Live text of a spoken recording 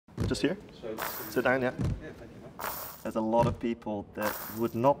Just here? Sit down, yeah. There's a lot of people that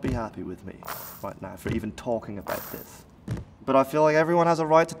would not be happy with me right now for even talking about this. But I feel like everyone has a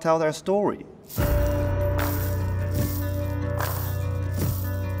right to tell their story.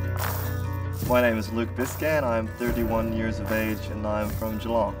 My name is Luke Biscan, I'm 31 years of age and I'm from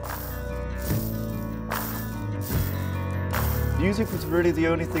Geelong. Music was really the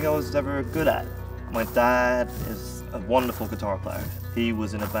only thing I was ever good at. My dad is a wonderful guitar player. He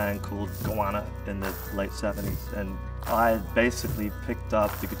was in a band called Goanna in the late 70s, and I basically picked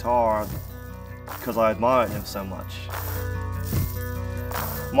up the guitar because I admired him so much.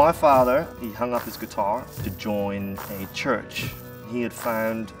 My father, he hung up his guitar to join a church. He had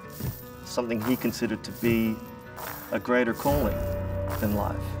found something he considered to be a greater calling in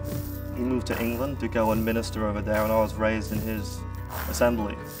life. He moved to England to go and minister over there, and I was raised in his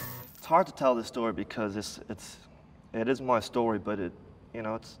assembly. It's hard to tell this story because it is my story, but there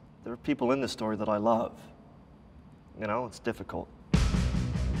are people in this story that I love. It's difficult.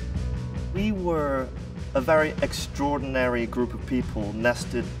 We were a very extraordinary group of people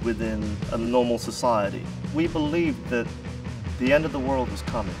nested within a normal society. We believed that the end of the world was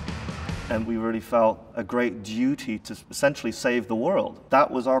coming, and we really felt a great duty to essentially save the world. That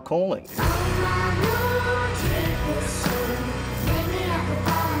was our calling.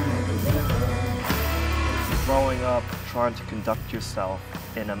 Growing up, trying to conduct yourself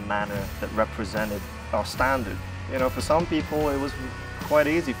in a manner that represented our standard. For some people it was quite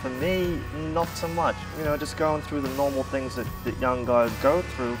easy. For me, not so much. Just going through the normal things that young guys go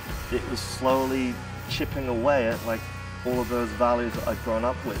through, it was slowly chipping away at like all of those values that I'd grown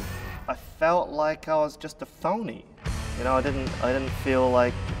up with. I felt like I was just a phony. I didn't feel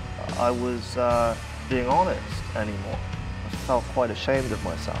like I was being honest anymore. I felt quite ashamed of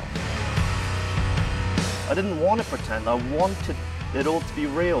myself. I didn't want to pretend. I wanted it all to be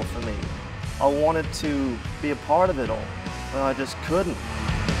real for me. I wanted to be a part of it all, but I just couldn't.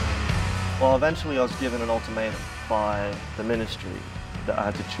 Well, eventually I was given an ultimatum by the ministry that I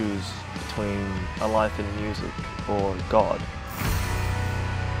had to choose between a life in music or God.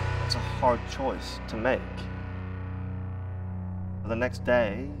 It's a hard choice to make. The next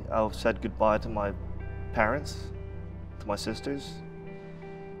day, I said goodbye to my parents, to my sisters.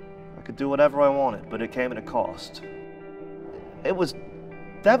 I could do whatever I wanted, but it came at a cost. It was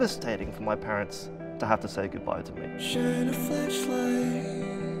devastating for my parents to have to say goodbye to me. Shine a flashlight.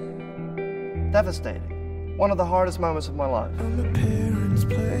 Devastating. One of the hardest moments of my life. On the parents'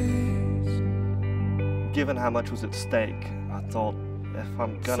 place. Given how much was at stake, I thought, if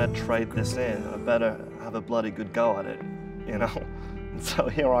I'm gonna trade this in, I better have a bloody good go at it, And so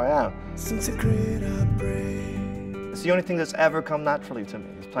here I am. Since a great outbreak. It's the only thing that's ever come naturally to me,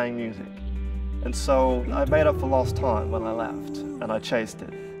 is playing music. And so I made up for lost time when I left, and I chased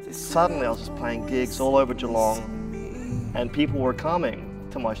it. Suddenly I was just playing gigs all over Geelong, and people were coming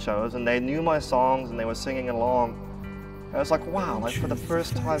to my shows, and they knew my songs, and they were singing along. And I was like, wow, like for the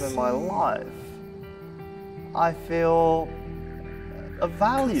first time in my life, I feel a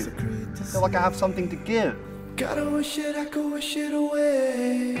value. I feel like I have something to give. Gotta wish it, I could wish it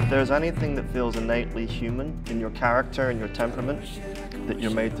away. If there's anything that feels innately human in your character and your temperament that you're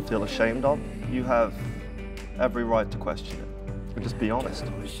made to feel ashamed of, you have every right to question it. Or just be honest.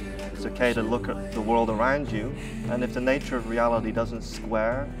 It's okay to look at the world around you, and if the nature of reality doesn't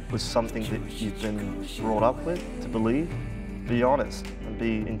square with something that you've been brought up with to believe, be honest and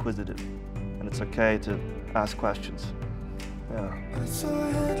be inquisitive. And it's okay to ask questions. Yeah.